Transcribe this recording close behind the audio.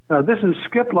This is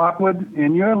Skip Lockwood,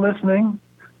 and you're listening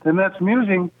to Mets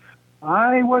Musing.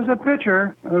 I was a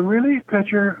pitcher, a relief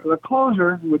pitcher, a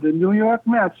closer with the New York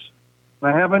Mets.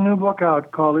 I have a new book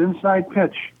out called Inside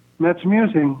Pitch, Mets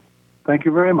Musing. Thank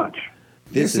you very much.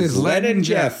 This is Len and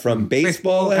Jeff from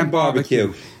Baseball and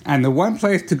Barbecue. And the one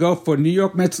place to go for New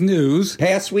York Mets news,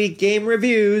 past week game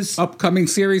reviews, upcoming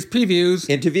series previews,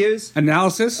 interviews,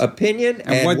 analysis, opinion,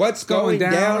 and what's going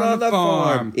down on the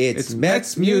farm. It's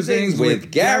Mets Musings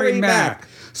with Gary Mack.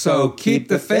 So keep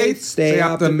the faith, stay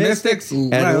optimistic,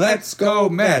 and let's go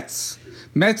Mets.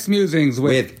 Mets Musings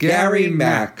with Gary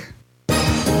Mack.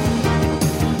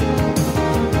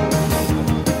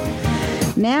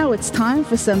 Now it's time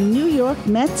for some New York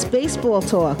Mets baseball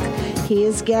talk.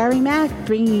 Here's Gary Mack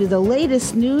bringing you the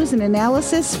latest news and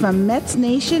analysis from Mets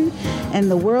Nation and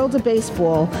the world of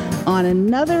baseball on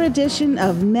another edition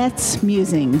of Mets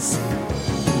Musings.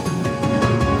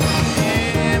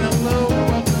 And hello,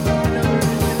 welcome to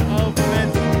another edition of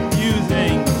Mets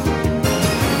Musings.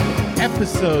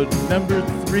 Episode number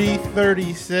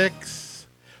 336.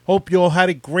 Hope you all had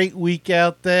a great week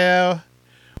out there.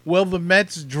 Well, the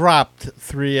Mets dropped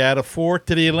 3 out of 4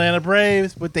 to the Atlanta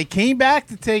Braves, but they came back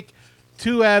to take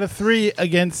 2 out of 3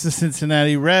 against the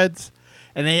Cincinnati Reds,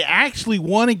 and they actually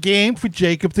won a game for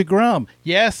Jacob deGrom.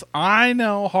 Yes, I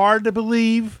know, hard to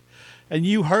believe, and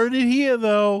you heard it here,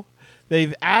 though.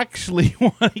 They've actually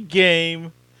won a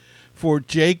game for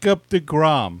Jacob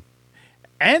deGrom,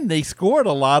 and they scored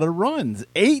a lot of runs,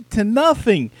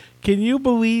 8-0. Can you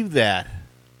believe that?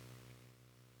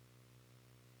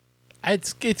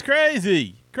 It's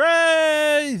crazy.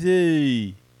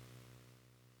 Crazy.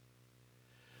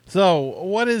 So,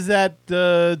 what does that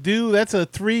do? That's a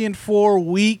 3-4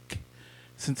 week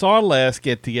since our last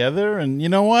get-together. And you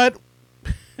know what?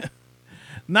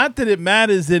 Not that it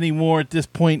matters anymore at this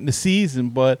point in the season,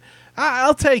 but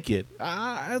I'll take it.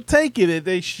 I'll take it.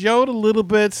 They showed a little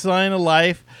bit sign of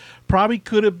life. Probably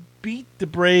could have beat the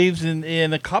Braves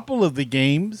in a couple of the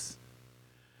games,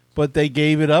 but they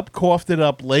gave it up, coughed it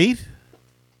up late.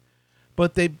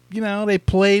 But they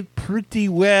played pretty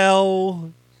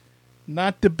well.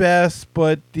 Not the best,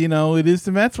 but, it is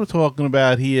the Mets we're talking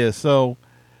about here. So,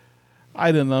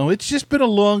 I don't know. It's just been a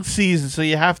long season, so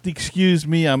you have to excuse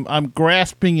me. I'm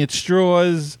grasping at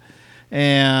straws,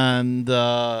 and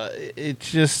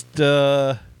it's just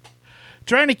trying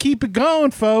to keep it going,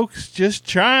 folks. Just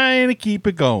trying to keep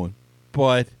it going.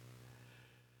 But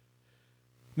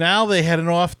now they had an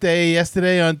off day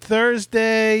yesterday on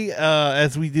Thursday,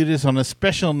 as we do this on a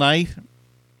special night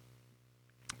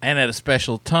and at a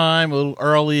special time, a little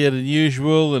earlier than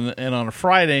usual, and on a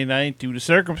Friday night due to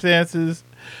circumstances.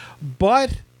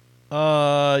 But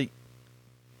they're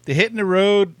hitting the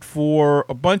road for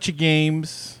a bunch of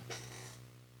games.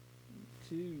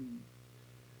 2,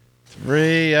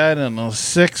 3,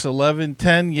 6, 11,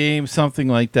 10 games, something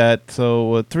like that.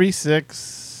 So 3,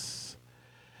 6.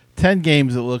 10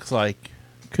 games, it looks like.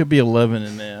 Could be 11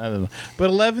 in there. I don't know.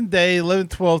 But 11,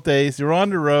 12 days. They're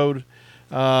on the road.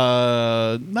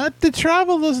 Not the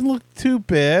travel doesn't look too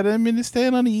bad. I mean, they're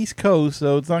staying on the East Coast,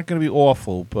 so it's not going to be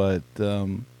awful. But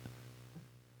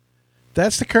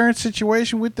that's the current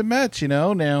situation with the Mets,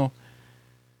 Now,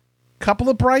 couple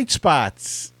of bright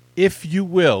spots, if you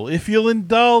will. If you'll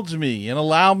indulge me and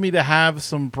allow me to have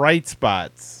some bright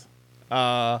spots.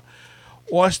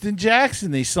 Austin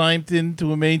Jackson, they signed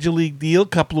into a major league deal a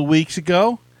couple of weeks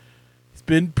ago. He's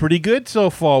been pretty good so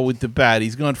far with the bat.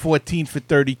 He's gone 14 for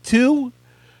 32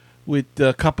 with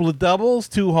a couple of doubles,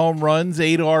 2 home runs,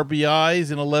 8 RBIs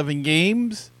in 11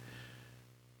 games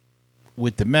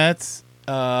with the Mets.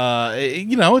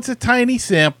 It's a tiny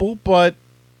sample, but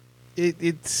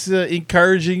it's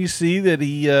encouraging to see that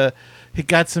he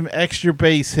got some extra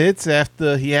base hits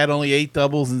after he had only 8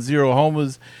 doubles and 0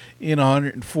 homers in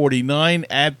 149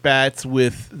 at-bats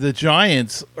with the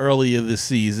Giants earlier this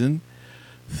season.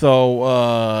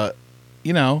 So,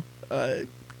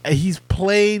 he's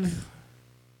played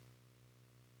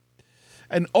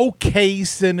an okay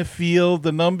center field.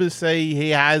 The numbers say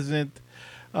he hasn't.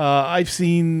 I've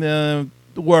seen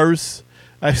worse.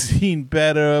 I've seen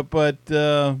better, but,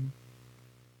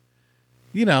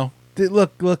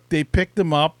 look, they picked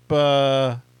him up.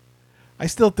 I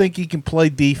still think he can play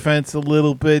defense a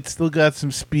little bit. Still got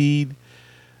some speed.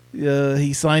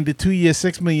 He signed a 2-year,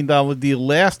 $6 million deal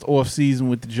last offseason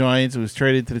with the Giants. It was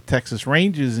traded to the Texas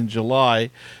Rangers in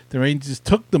July. The Rangers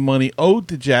took the money owed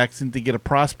to Jackson to get a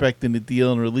prospect in the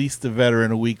deal and released the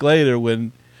veteran a week later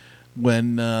when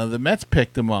the Mets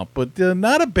picked him up. But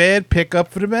not a bad pickup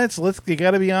for the Mets. You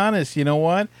got to be honest. You know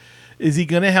what? Is he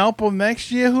going to help them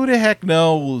next year? Who the heck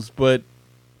knows? But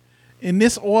in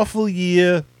this awful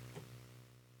year,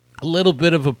 a little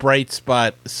bit of a bright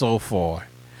spot so far.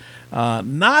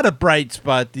 Not a bright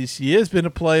spot this year has been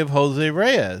a play of Jose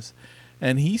Reyes.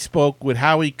 And he spoke with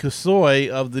Howie Kasoy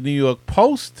of the New York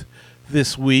Post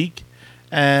this week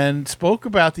and spoke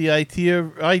about the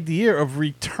idea of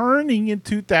returning in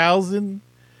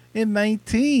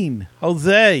 2019.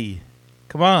 Jose,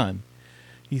 come on.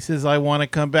 He says, I want to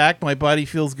come back. My body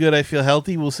feels good. I feel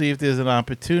healthy. We'll see if there's an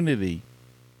opportunity.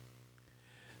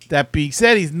 That being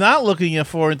said, he's not looking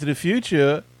far into the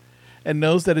future and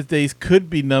knows that his days could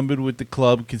be numbered with the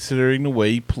club considering the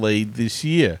way he played this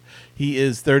year. He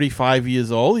is 35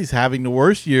 years old. He's having the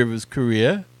worst year of his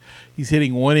career. He's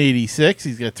hitting 186.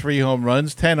 He's got 3 home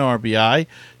runs, 10 RBI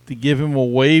to give him a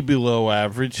way below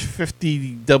average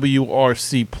 50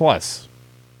 WRC plus.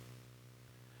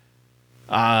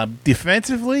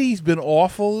 Defensively, he's been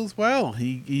awful as well.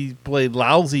 He played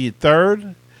lousy at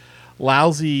third,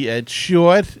 lousy at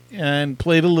short, and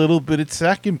played a little bit at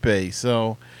second base.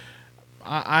 So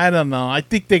I don't know. I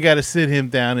think they got to sit him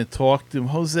down and talk to him.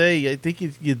 Jose, I think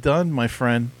you're done, my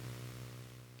friend.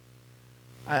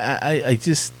 I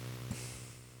just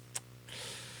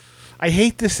I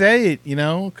hate to say it,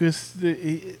 because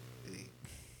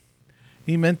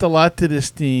he meant a lot to this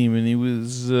team, and he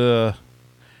was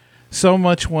so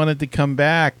much wanted to come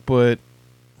back, but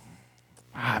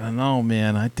I don't know,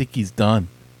 man. I think he's done.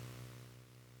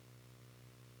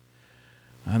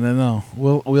 I don't know.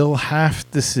 We'll have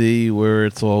to see where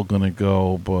it's all gonna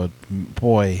go, but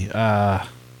boy,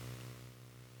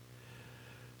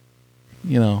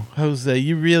 Jose,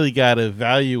 you really gotta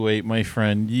evaluate, my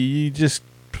friend. You just,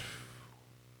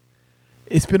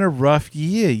 it's been a rough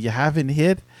year. You haven't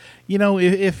hit.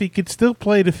 If he could still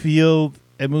play the field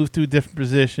and move to a different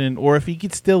position, or if he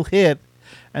could still hit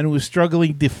and was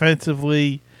struggling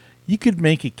defensively, you could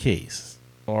make a case.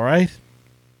 All right.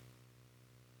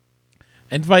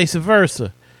 And vice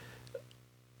versa.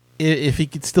 If he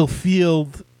could still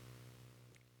field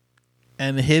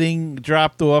and the hitting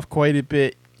dropped off quite a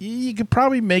bit, you could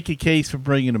probably make a case for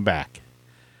bringing him back.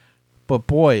 But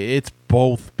boy, it's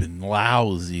both been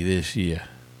lousy this year.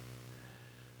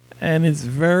 And it's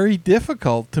very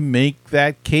difficult to make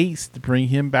that case to bring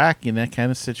him back in that kind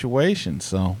of situation.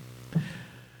 So,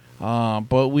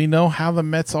 but we know how the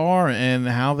Mets are and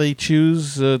how they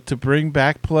choose to bring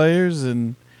back players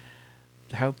and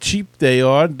how cheap they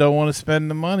are, don't want to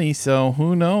spend the money, so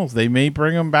who knows? They may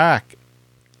bring them back.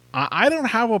 I don't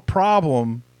have a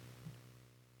problem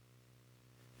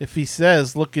if he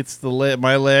says, look, it's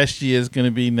my last year is going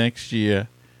to be next year.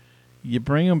 You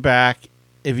bring him back.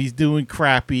 If he's doing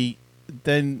crappy,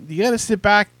 then you got to sit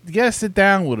back. You got to sit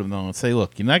down with him, though, and say,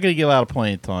 look, you're not going to get a lot of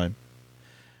playing time.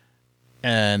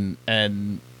 And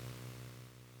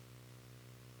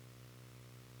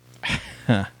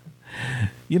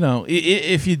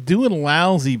if you're doing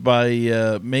lousy by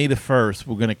May the 1st,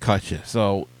 we're going to cut you.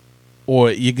 So,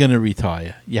 or you're going to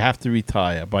retire. You have to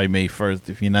retire by May 1st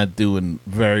if you're not doing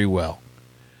very well.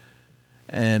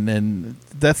 And then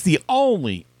that's the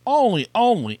only,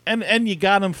 and you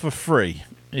got him for free.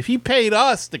 If he paid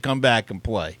us to come back and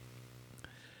play,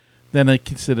 then I'd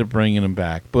consider bringing him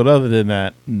back. But other than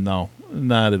that, no,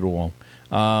 not at all.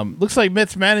 Looks like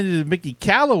Mets manager Mickey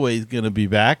Callaway is going to be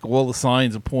back. All the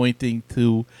signs are pointing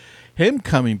to him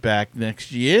coming back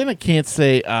next year, and I can't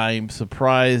say I'm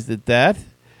surprised at that.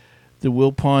 The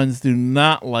Wilpons do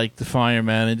not like to fire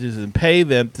managers and pay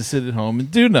them to sit at home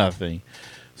and do nothing.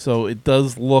 So it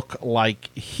does look like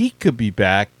he could be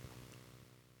back.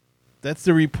 That's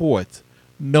the report.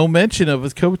 No mention of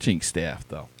his coaching staff,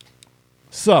 though.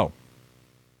 So,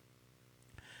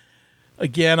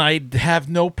 again, I have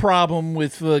no problem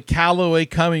with Callaway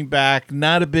coming back.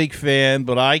 Not a big fan,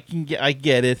 but I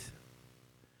get it.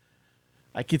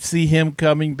 I could see him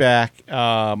coming back,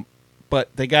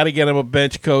 but they got to get him a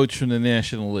bench coach from the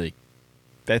National League.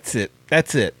 That's it.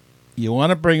 You want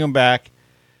to bring him back,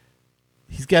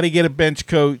 he's got to get a bench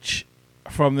coach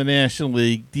from the National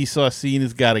League.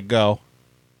 DeSaucina's got to go.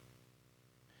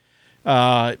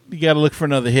 You got to look for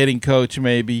another hitting coach,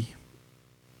 maybe.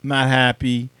 Not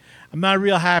happy. I'm not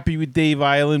real happy with Dave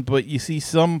Island, but you see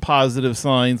some positive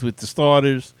signs with the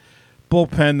starters.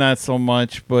 Bullpen, not so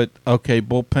much, but okay,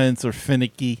 bullpens are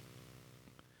finicky.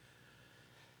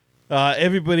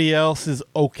 Everybody else is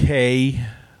okay.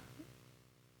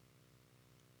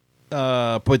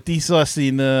 But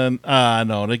DeSaucina,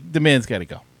 no, the man's got to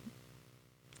go.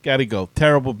 Got to go.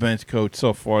 Terrible bench coach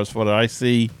so far as what I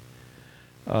see.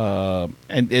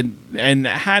 And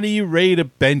how do you rate a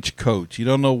bench coach? You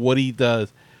don't know what he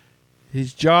does.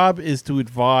 His job is to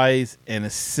advise and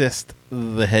assist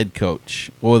the head coach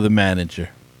or the manager.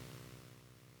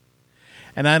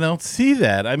 And I don't see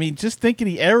that. I mean, just think of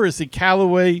the errors that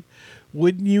Callaway,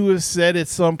 wouldn't you have said at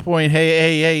some point,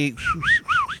 hey,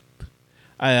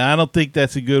 I don't think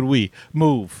that's a good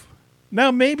move.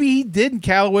 Now, maybe he did and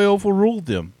Callaway overruled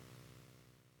him.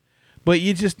 But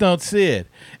you just don't see it.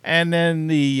 And then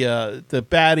the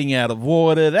batting out of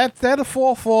order, that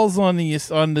falls on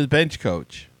the bench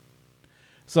coach.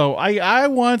 So I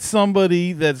want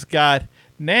somebody that's got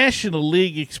National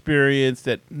League experience,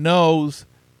 that knows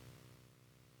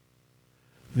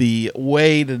the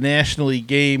way the National League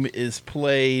game is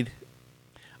played.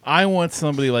 I want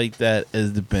somebody like that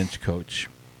as the bench coach.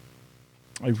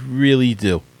 I really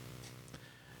do.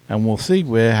 And we'll see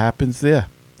what happens there.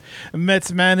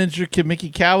 Mets manager Mickey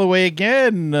Callaway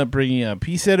again bringing up.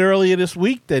 He said earlier this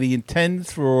week that he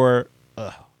intends for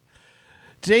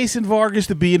Jason Vargas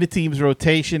to be in the team's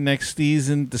rotation next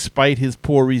season, despite his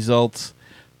poor results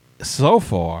so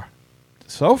far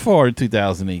in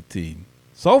 2018.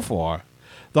 So far.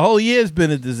 The whole year has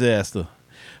been a disaster.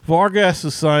 Vargas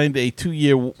has signed a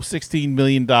 2-year, $16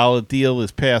 million deal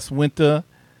this past winter,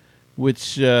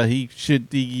 which he should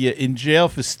be in jail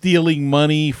for stealing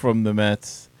money from the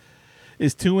Mets.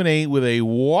 Is 2-8 with a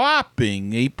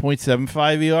whopping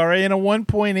 8.75 ERA and a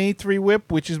 1.83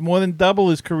 WHIP, which is more than double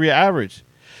his career average.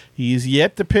 He is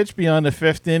yet to pitch beyond the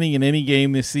fifth inning in any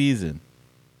game this season.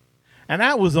 And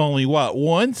that was only,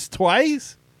 once,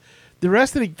 twice? The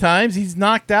rest of the times, he's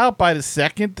knocked out by the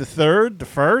second, the third, the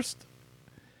first.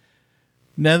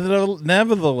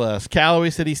 Nevertheless, Callaway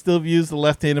said he still views the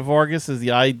left-handed Vargas as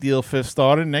the ideal fifth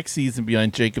starter next season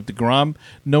behind Jacob deGrom,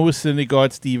 Noah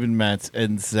Syndergaard, Steven Matz,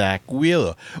 and Zach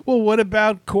Wheeler. Well, what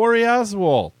about Corey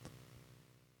Oswalt?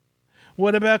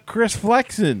 What about Chris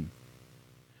Flexen?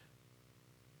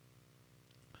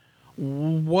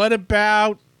 What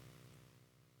about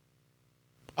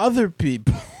other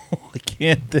people?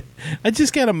 I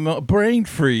just got a brain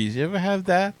freeze. You ever have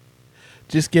that?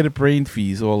 Just get a brain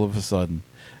freeze all of a sudden.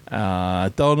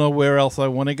 Don't know where else I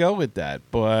want to go with that,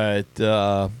 but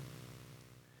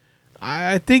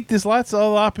I think there's lots of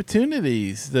other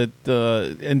opportunities that.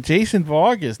 And Jason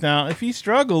Vargas, now, if he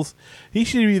struggles, he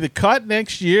should be either cut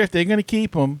next year if they're going to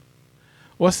keep him,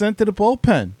 or sent to the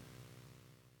bullpen.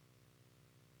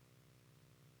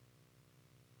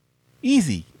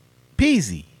 Easy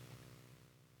peasy.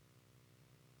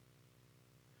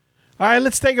 All right,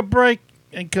 let's take a break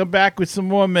and come back with some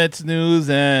more Mets news,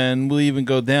 and we'll even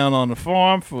go down on the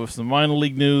farm for some minor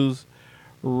league news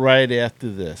right after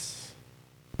this.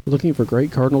 Looking for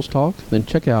great Cardinals talk? Then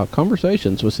check out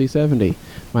Conversations with C70.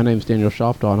 My name's Daniel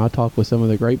Shoftaw, and I talk with some of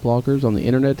the great bloggers on the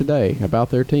internet today about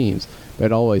their teams, but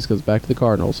it always goes back to the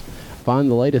Cardinals.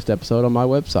 Find the latest episode on my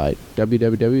website,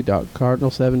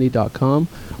 www.cardinal70.com,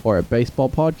 or at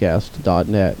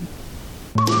baseballpodcast.net.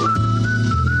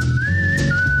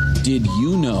 Did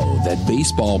you know that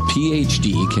Baseball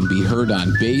PhD can be heard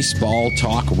on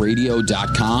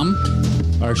baseballtalkradio.com?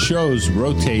 Our shows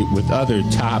rotate with other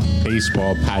top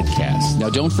baseball podcasts. Now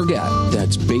don't forget,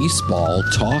 that's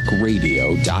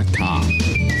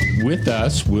baseballtalkradio.com. With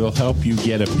us, we'll help you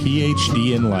get a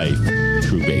PhD in life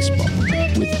through baseball.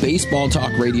 With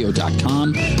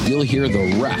baseballtalkradio.com, you'll hear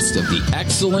the rest of the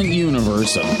excellent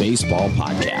universe of baseball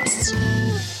podcasts.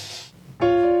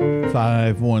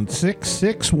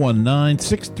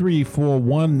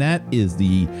 516-619-6341. That is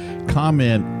the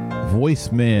comment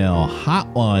voicemail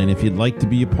hotline if you'd like to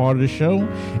be a part of the show,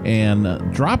 and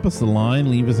drop us a line,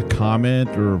 leave us a comment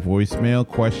or a voicemail,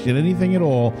 question, anything at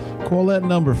all. Call that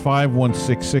number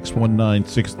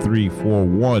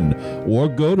 516-619-6341, or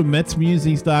go to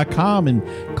MetsMusings.com and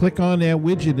click on that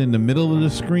widget in the middle of the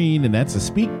screen, and that's a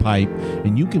speak pipe,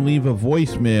 and you can leave a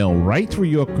voicemail right through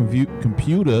your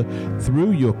computer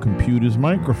through your computer's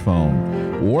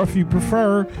microphone. Or if you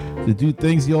prefer to do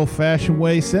things the old-fashioned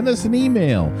way, send us an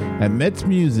email at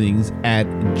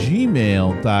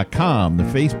metsmusings@gmail.com. The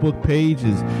Facebook page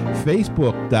is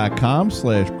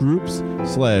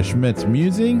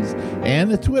facebook.com/groups/metsmusings,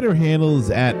 and the Twitter handle is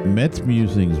at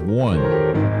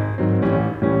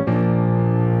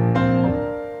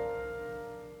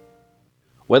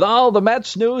metsmusings1. With all the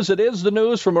Mets news, it is the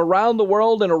news from around the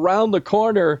world and around the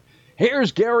corner.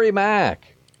 Here's Gary Mack.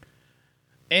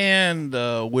 And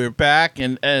we're back,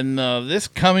 and this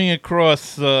coming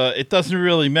across, it doesn't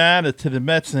really matter to the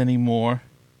Mets anymore.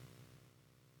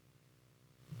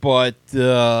 But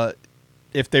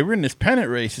if they were in this pennant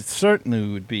race, it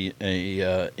certainly would be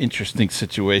a interesting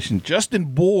situation. Justin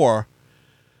Bour,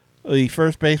 the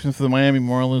first baseman for the Miami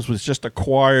Marlins, was just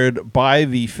acquired by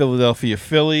the Philadelphia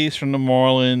Phillies from the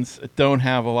Marlins. I don't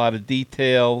have a lot of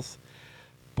details,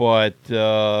 but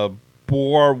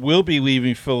Bohr will be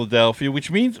leaving Philadelphia, which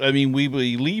means, we will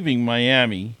be leaving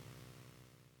Miami,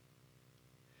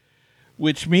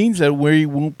 which means that we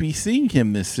won't be seeing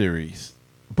him this series.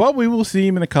 But we will see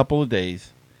him in a couple of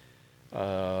days.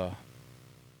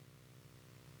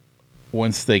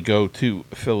 Once they go to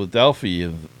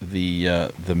Philadelphia,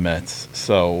 the Mets.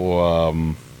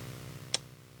 So,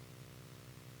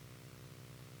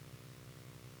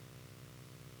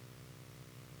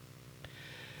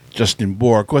 Justin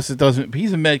Bohr, of course,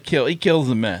 he's a Met kill. He kills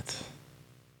the Mets.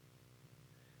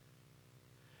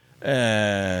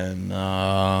 And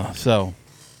so,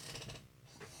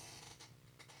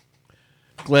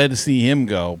 glad to see him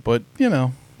go. But,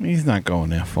 he's not going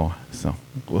that far. So,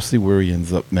 we'll see where he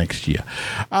ends up next year.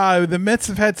 The Mets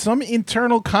have had some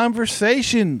internal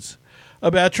conversations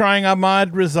about trying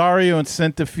Ahmad Rosario in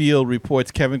center field,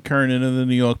 reports Kevin Kernan of the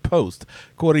New York Post.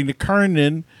 According to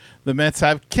Kernan, the Mets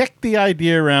have kicked the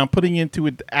idea around. Putting into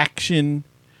action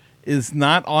is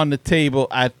not on the table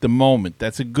at the moment.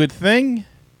 That's a good thing,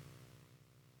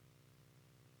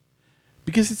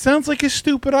 because it sounds like a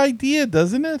stupid idea,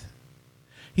 doesn't it?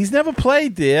 He's never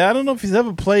played there. I don't know if he's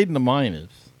ever played in the minors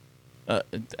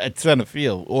at center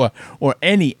field or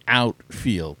any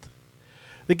outfield.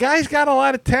 The guy's got a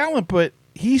lot of talent, but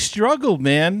he struggled,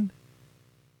 man.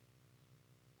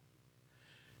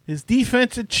 His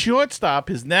defense at shortstop,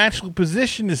 his natural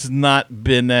position, has not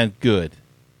been that good.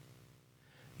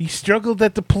 He struggled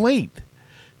at the plate.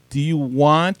 Do you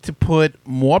want to put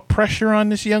more pressure on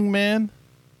this young man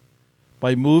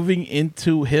by moving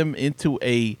him into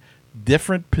a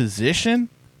different position?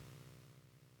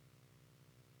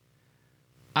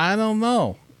 I don't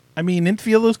know.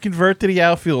 Infielders convert to the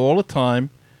outfield all the time.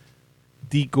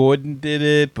 D. Gordon did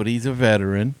it, but he's a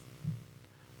veteran.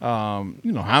 How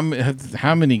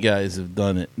many guys have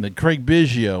done it? Craig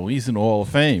Biggio, he's in the Hall of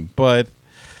Fame. But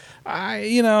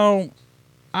I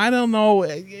don't know.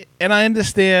 And I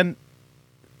understand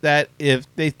that if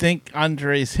they think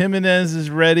Andres Jimenez is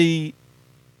ready,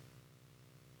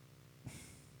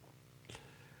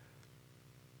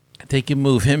 they can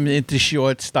move him into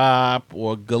shortstop,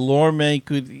 or Guillorme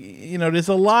could, there's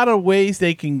a lot of ways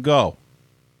they can go.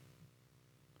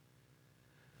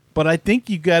 But I think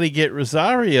you got to get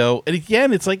Rosario. And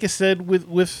again, it's like I said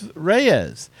with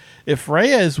Reyes. If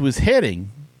Reyes was hitting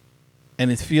and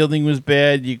his fielding was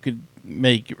bad, you could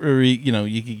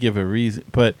you could give a reason.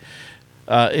 But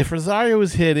if Rosario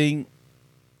was hitting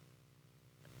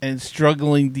and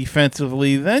struggling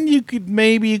defensively, then you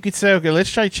could say, okay,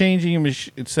 let's try changing him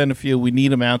in center field. We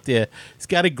need him out there. He's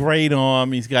got a great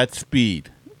arm. He's got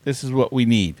speed. This is what we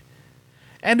need.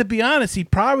 And to be honest, he'd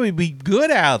probably be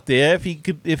good out there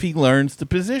if he learns the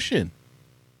position.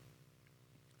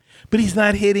 But he's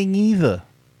not hitting either.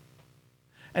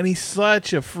 And he's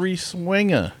such a free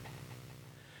swinger.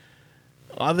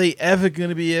 Are they ever going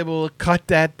to be able to cut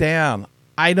that down?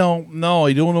 I don't know.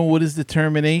 I don't know what his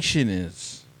determination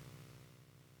is.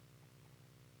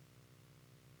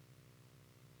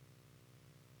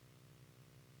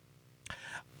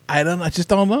 I just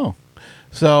don't know.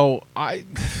 So I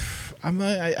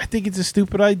think it's a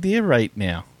stupid idea right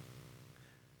now.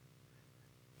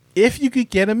 If you could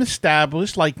get him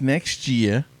established like next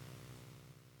year,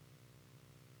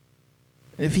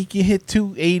 if he can hit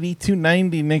 280,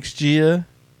 290 next year,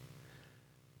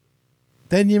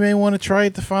 then you may want to try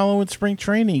it the following spring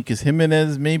training, because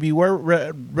Jimenez maybe we're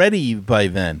ready by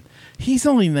then. He's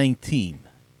only 19.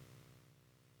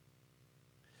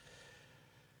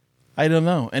 I don't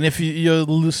know. And if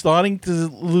you're starting to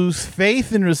lose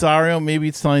faith in Rosario, maybe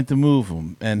it's time to move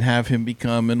him and have him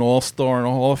become an all-star and a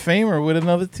Hall of Famer with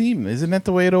another team. Isn't that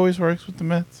the way it always works with the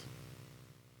Mets?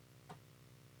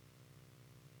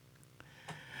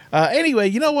 Anyway,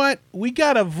 you know what? We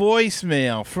got a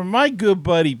voicemail from my good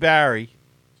buddy Barry.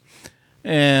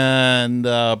 And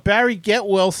Barry, get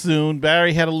well soon.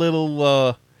 Barry had having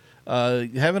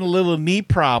a little knee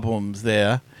problems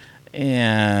there.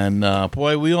 And,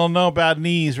 boy, we all know about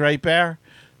knees, right, Bear?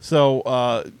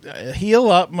 So, heal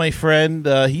up, my friend.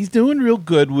 He's doing real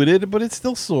good with it, but it's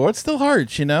still sore. It still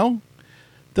hurts,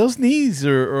 Those knees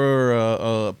are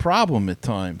a problem at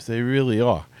times. They really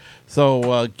are.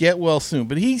 So, get well soon.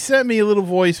 But he sent me a little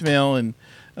voicemail and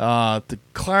to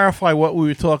clarify what we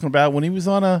were talking about when he was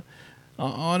on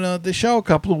the show a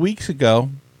couple of weeks ago.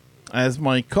 As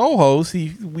my co-host,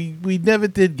 we never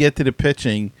did get to the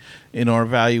pitching in our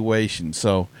evaluation.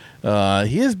 So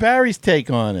here's Barry's take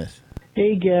on it.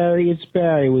 Hey, Gary, it's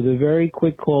Barry with a very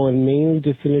quick call, and mainly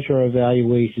to finish our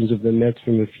evaluations of the Mets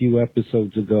from a few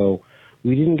episodes ago.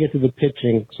 We didn't get to the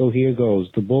pitching, so here goes.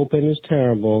 The bullpen is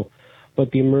terrible.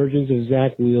 but the emergence of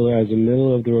Zach Wheeler as a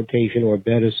middle-of-the-rotation or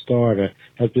better starter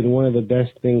has been one of the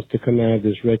best things to come out of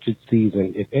this wretched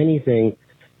season. If anything,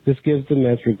 this gives the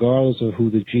Mets, regardless of who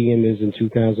the GM is in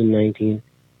 2019,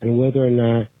 and whether or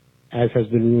not, as has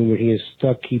been rumored, he is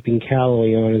stuck keeping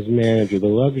Callaway on as manager, the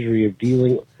luxury of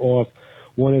dealing off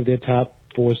one of their top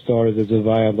 4 starters as a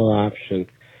viable option,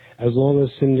 as long as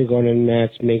Syndergaard and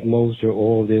Matz make most or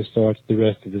all of their starts the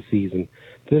rest of the season.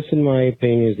 This, in my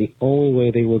opinion, is the only way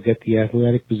they will get the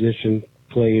athletic position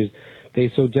players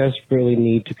they so desperately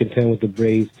need to contend with the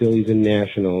Braves, Phillies, and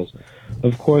Nationals.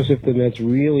 Of course, if the Mets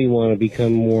really want to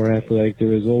become more athletic,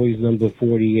 there is always number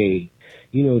 48.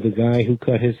 You know, the guy who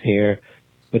cut his hair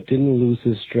but didn't lose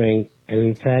his strength, and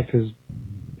in fact has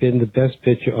been the best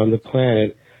pitcher on the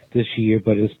planet this year,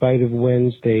 but in spite of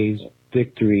Wednesday's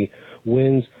victory,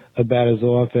 wins about as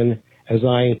often as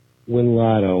I win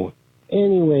lotto.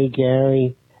 Anyway,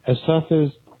 Gary, as tough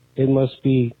as it must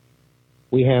be,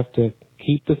 we have to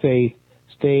keep the faith,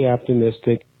 stay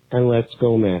optimistic, and let's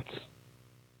go Mets.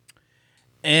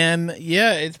 And,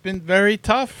 yeah, it's been very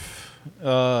tough,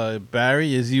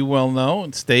 Barry, as you well know,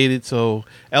 and stated so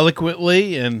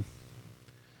eloquently, and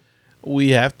we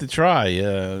have to try.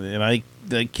 And I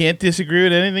can't disagree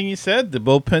with anything you said. The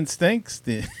bullpen stinks.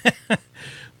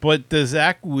 But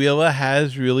Zach Wheeler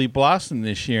has really blossomed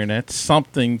this year, and that's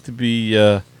something to be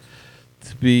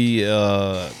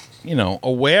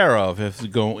aware of as we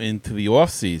go into the off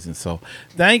season. So,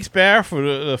 thanks, Bear, for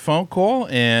the phone call,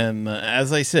 and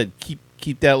as I said,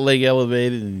 keep that leg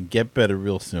elevated and get better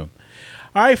real soon.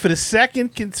 All right, for the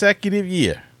second consecutive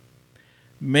year,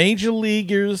 major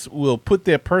leaguers will put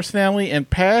their personality and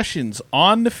passions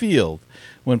on the field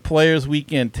when Players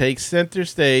Weekend takes center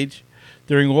stage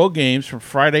during all games from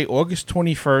Friday, August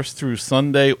 21st through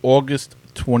Sunday,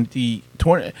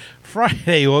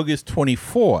 Friday, August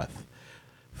 24th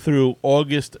through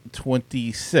August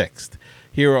 26th.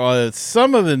 Here are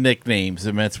some of the nicknames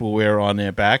the Mets will wear on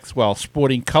their backs while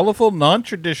sporting colorful,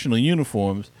 non-traditional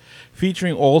uniforms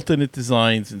featuring alternate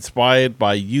designs inspired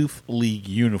by Youth League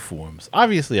uniforms.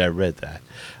 Obviously, I read that.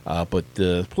 But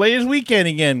the Players Weekend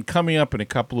again coming up in a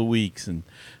couple of weeks, and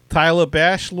Tyler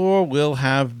Bashlor will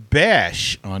have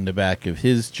Bash on the back of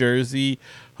his jersey.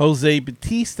 Jose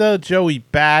Bautista, Joey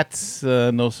Bats,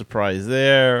 no surprise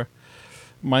there.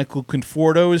 Michael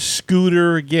Conforto is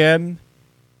Scooter again.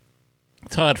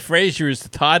 Todd Frazier is the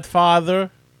Todd Father.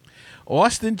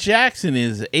 Austin Jackson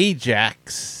is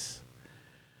Ajax.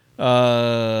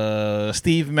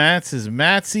 Steve Matz is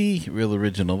Matsy, real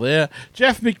original there.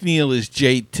 Jeff McNeil is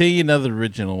JT, another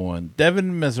original one.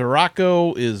 Devin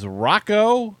Mesoraco is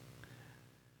Rocco.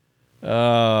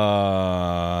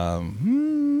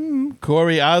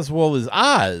 Corey Oswald is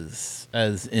Oz,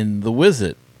 as in The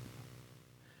Wizard.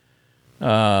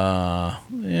 I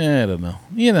don't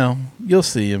know. You'll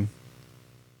see him.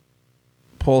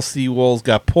 Paul Sewell's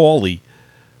got Paulie.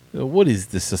 What is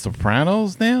this, The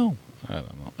Sopranos now? I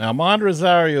don't know. Armand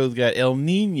Rosario's got El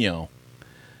Nino.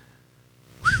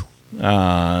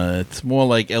 It's more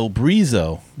like El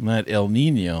Brizo, not El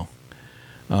Nino.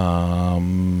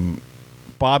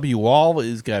 Bobby Wall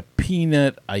has got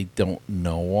Peanut. I don't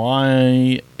know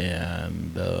why.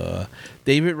 And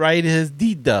David Wright has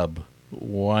D-Dub.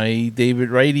 Why David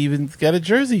Wright even got a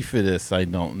jersey for this, I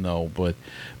don't know. But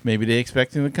maybe they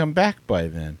expect him to come back by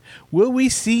then. Will we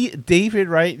see David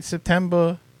Wright in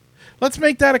September? Let's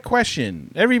make that a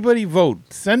question. Everybody vote.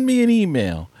 Send me an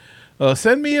email.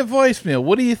 Send me a voicemail.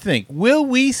 What do you think? Will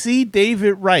we see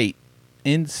David Wright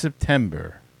in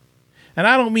September? And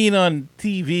I don't mean on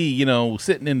TV,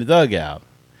 sitting in the dugout.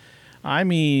 I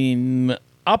mean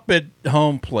up at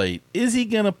home plate. Is he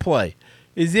going to play?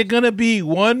 Is there going to be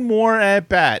one more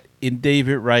at-bat in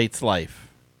David Wright's life?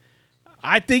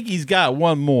 I think he's got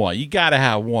one more. You got to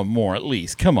have one more at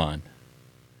least. Come on.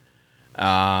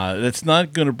 That's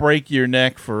not going to break your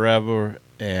neck forever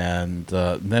and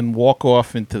then walk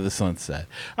off into the sunset.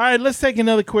 All right, let's take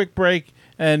another quick break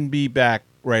and be back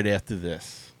right after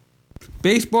this.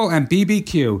 Baseball and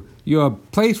BBQ, your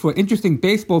place for interesting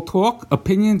baseball talk,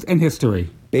 opinions, and history.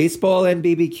 Baseball and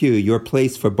BBQ, your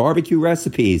place for barbecue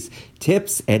recipes,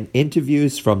 tips, and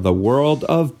interviews from the world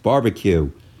of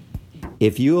barbecue.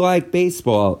 If you like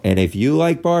baseball and if you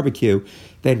like barbecue,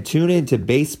 then tune in to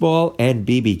Baseball and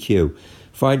BBQ.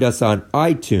 Find us on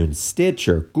iTunes,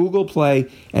 Stitcher, Google Play,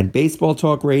 and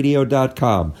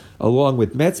BaseballTalkRadio.com, along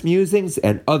with Mets Musings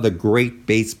and other great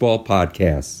baseball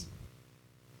podcasts.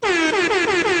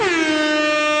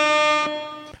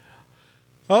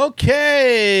 Okay,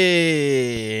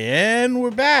 and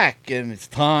we're back, and it's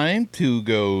time to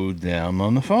go down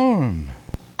on the phone.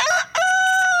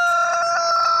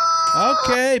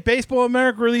 Okay, Baseball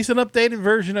America released an updated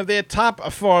version of their top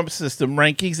farm system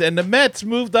rankings, and the Mets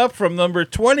moved up from number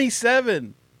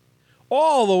 27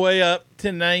 all the way up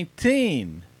to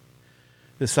 19.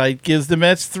 The site gives the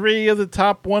Mets 3 of the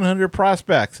top 100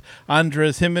 prospects.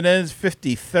 Andres Jimenez,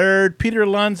 53rd, Peter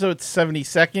Alonso at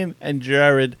 72nd, and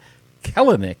Jared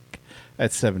Kelenic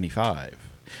at 75.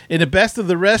 In the best of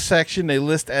the rest section, they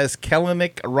list as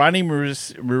Kelenic, Ronnie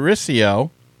Mauricio,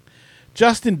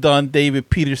 Justin Dunn, David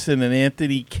Peterson, and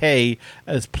Anthony Kay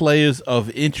as players of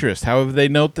interest. However, they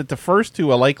note that the first two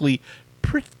are likely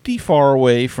pretty far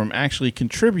away from actually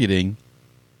contributing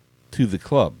to the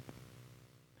club.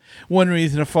 One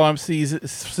reason the farm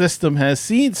system has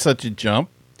seen such a jump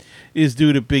is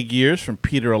due to big years from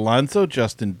Peter Alonso,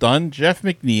 Justin Dunn, Jeff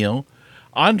McNeil,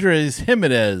 Andres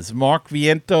Jimenez, Mark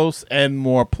Vientos, and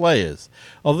more players.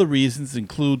 Other reasons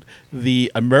include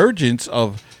the emergence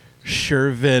of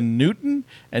Shervin Newton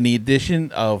and the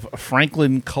addition of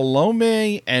Franklin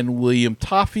Colome and William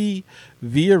Toffee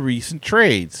via recent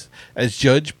trades. As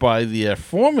judged by the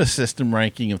former system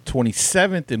ranking of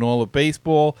 27th in all of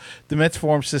baseball, the Mets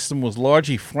farm system was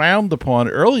largely frowned upon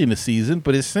early in the season,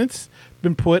 but has since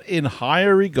been put in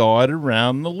higher regard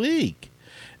around the league.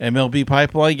 MLB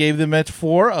Pipeline gave the Mets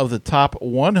 4 of the top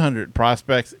 100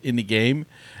 prospects in the game,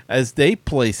 as they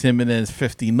place Jimenez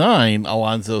 59,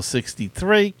 Alonso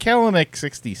 63, Kelenic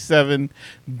 67,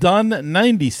 Dunn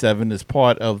 97 as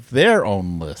part of their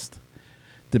own list.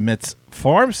 The Mets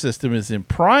farm system is in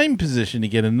prime position to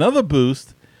get another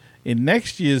boost in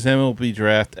next year's MLB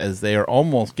draft, as they are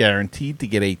almost guaranteed to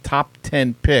get a top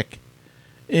 10 pick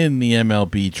in the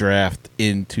MLB draft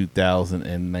in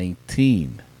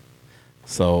 2019.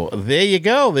 So there you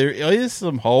go. There is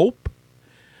some hope.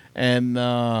 And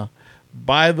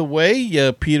by the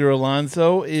way, Peter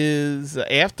Alonso is,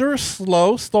 after a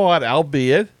slow start,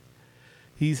 albeit,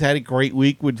 he's had a great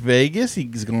week with Vegas.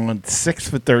 He's gone 6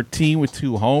 for 13 with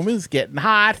 2 homers. Getting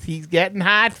hot. He's getting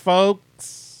hot,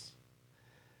 folks.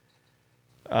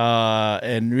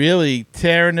 And really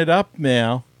tearing it up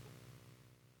now.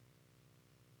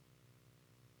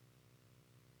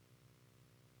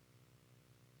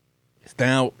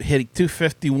 Now hitting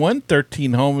 .251,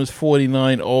 13 homers,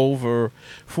 49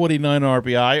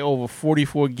 RBI over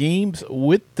 44 games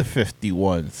with the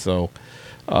 51. So,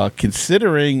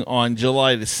 considering on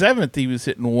July the 7th he was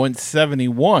hitting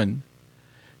 171,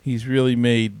 he's really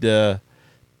made has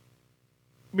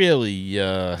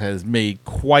made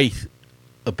quite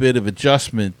a bit of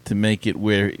adjustment to make it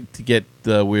where he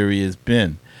has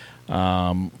been.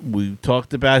 We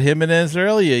talked about Jimenez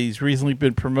earlier. He's recently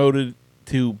been promoted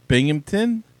to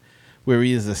Binghamton, where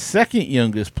he is the second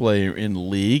youngest player in the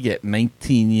league at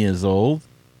 19 years old.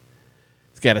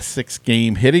 He's got a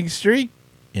 6-game hitting streak,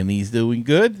 and he's doing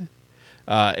good.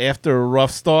 After a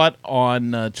rough start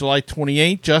on July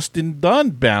 28, Justin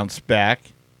Dunn bounced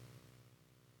back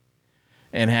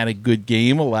and had a good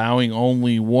game, allowing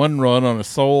only 1 run on a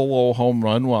solo home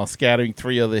run while scattering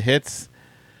 3 other hits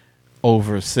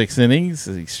over 6 innings.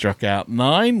 He struck out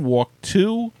 9, walked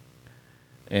 2,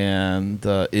 and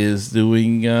is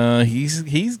doing.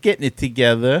 He's getting it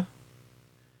together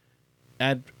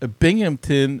at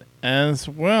Binghamton as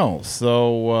well.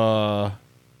 So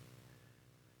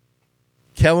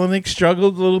Kelenic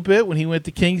struggled a little bit when he went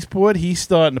to Kingsport. He's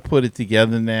starting to put it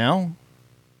together now.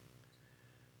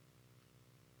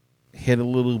 Hit a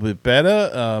little bit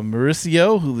better.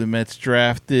 Mauricio, who the Mets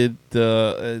drafted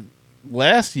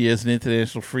last year as an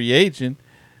international free agent,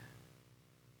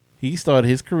 he started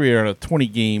his career on a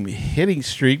 20-game hitting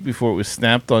streak before it was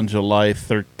snapped on July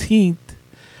 13th.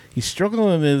 He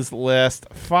struggled in his last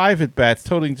 5 at-bats,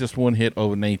 totaling just 1 hit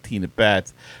over 19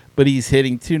 at-bats, but he's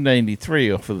hitting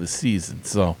 .293 for the season.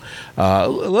 So,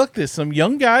 look, there's some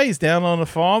young guys down on the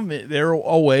farm. They're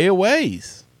a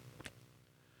ways.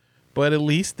 But at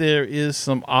least there is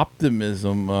some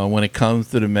optimism when it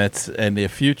comes to the Mets and their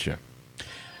future.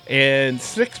 And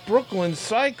 6 Brooklyn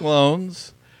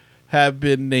Cyclones have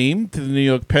been named to the New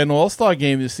York Penn All-Star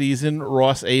Game this season.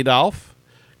 Ross Adolph,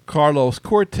 Carlos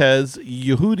Cortez,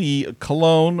 Yehudi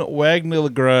Colon, Wagner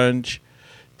Lagrange,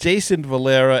 Jason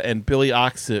Valera, and Billy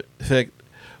Oxford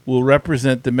will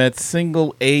represent the Mets'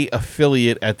 single-A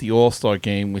affiliate at the All-Star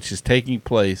Game, which is taking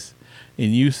place in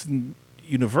Houston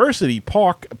University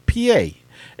Park, PA.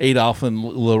 Adolph and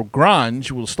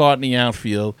Lagrange will start in the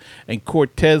outfield, and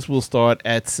Cortez will start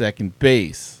at second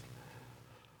base.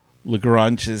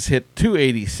 Lagrange has hit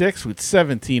 .286 with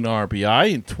 17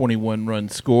 RBI and 21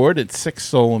 runs scored at 6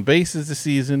 stolen bases this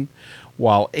season,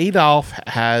 while Adolph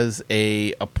has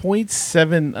a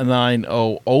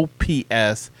 .790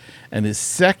 OPS and is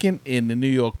second in the New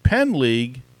York Penn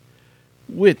League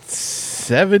with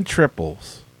 7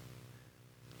 triples.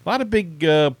 A lot of big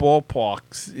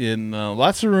ballparks in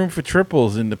lots of room for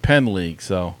triples in the Penn League,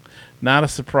 so not a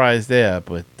surprise there.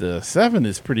 But 7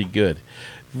 is pretty good.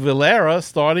 Valera,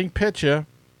 starting pitcher,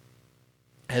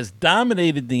 has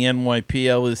dominated the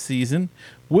NYPL this season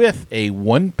with a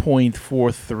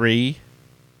 1.43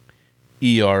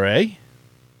 ERA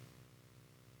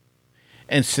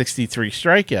and 63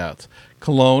 strikeouts.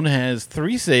 Cologne has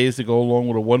 3 saves to go along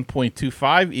with a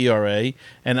 1.25 ERA,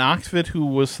 and Oxford, who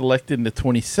was selected in the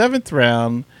 27th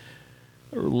round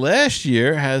last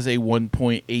year, has a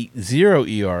 1.80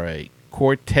 ERA.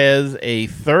 Cortez, a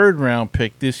 3rd-round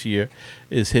pick this year,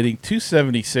 is hitting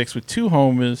 .276 with 2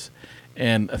 homers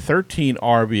and a 13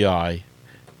 RBI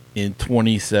in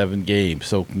 27 games.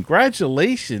 So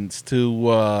congratulations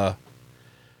to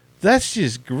that's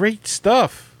just great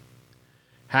stuff.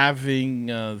 Having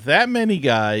that many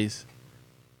guys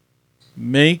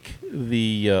make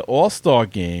the All-Star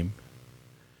game,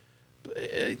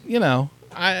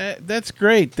 that's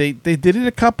great. They did it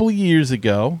a couple of years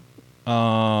ago,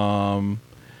 and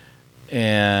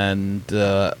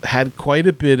had quite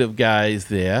a bit of guys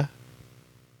there.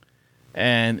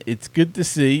 And it's good to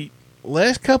see.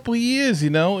 Last couple of years,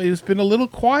 it's been a little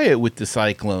quiet with the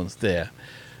Cyclones there.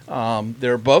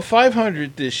 They're above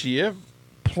 500 this year,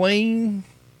 playing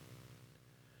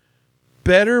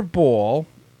better ball.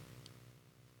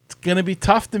 It's going to be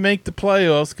tough to make the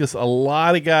playoffs because a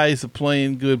lot of guys are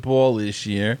playing good ball this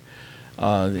year,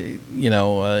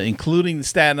 including the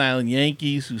Staten Island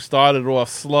Yankees, who started off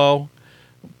slow.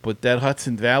 But that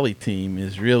Hudson Valley team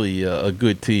is really a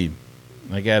good team.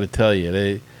 I got to tell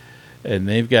you,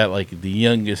 they've got like the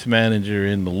youngest manager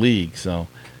in the league, so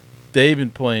they've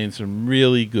been playing some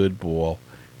really good ball,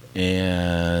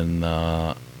 and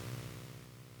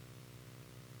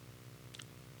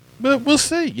but we'll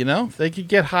see. They could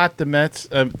get hot, the Mets,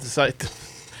 the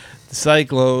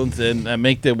Cyclones, and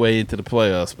make their way into the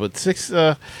playoffs. But six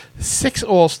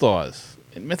All-Stars.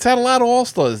 Mets had a lot of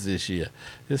All-Stars this year.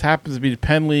 This happens to be the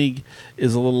Penn League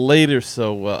is a little later,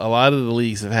 so a lot of the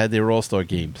leagues have had their All-Star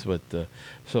games. But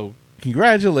so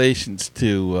congratulations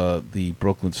to the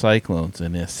Brooklyn Cyclones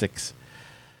and their 6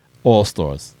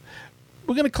 All-Stars.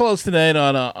 We're going to close tonight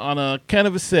on a kind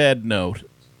of a sad note.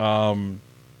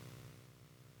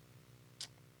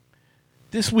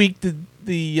 This week,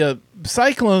 the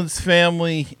Cyclones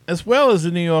family, as well as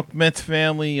the New York Mets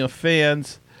family of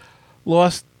fans,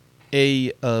 lost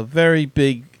a very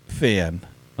big fan.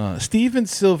 Steven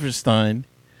Silverstein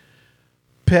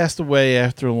passed away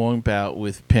after a long bout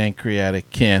with pancreatic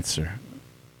cancer.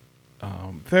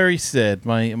 Very sad.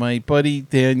 My buddy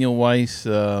Daniel Weiss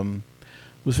was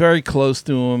very close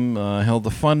to him, held a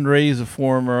fundraiser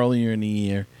for him earlier in the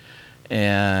year,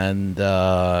 and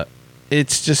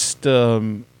it's just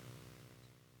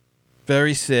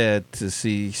very sad to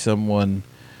see someone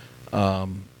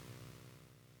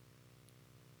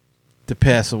to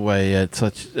pass away at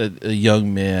such a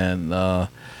young man.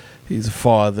 He's a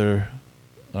father,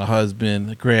 a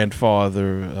husband, a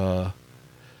grandfather,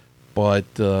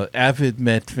 but avid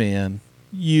Met fan.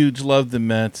 Huge, loved the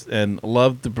Mets and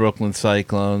loved the Brooklyn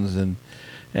Cyclones,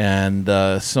 and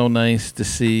so nice to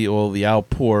see all the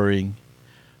outpouring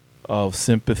of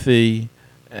sympathy,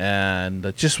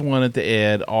 and just wanted to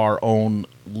add our own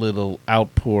little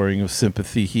outpouring of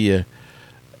sympathy here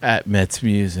at Mets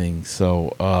Musing.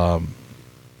 So,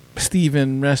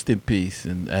 Stephen, rest in peace,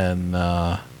 and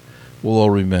we'll all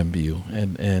remember you,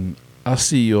 and I'll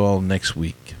see you all next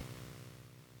week.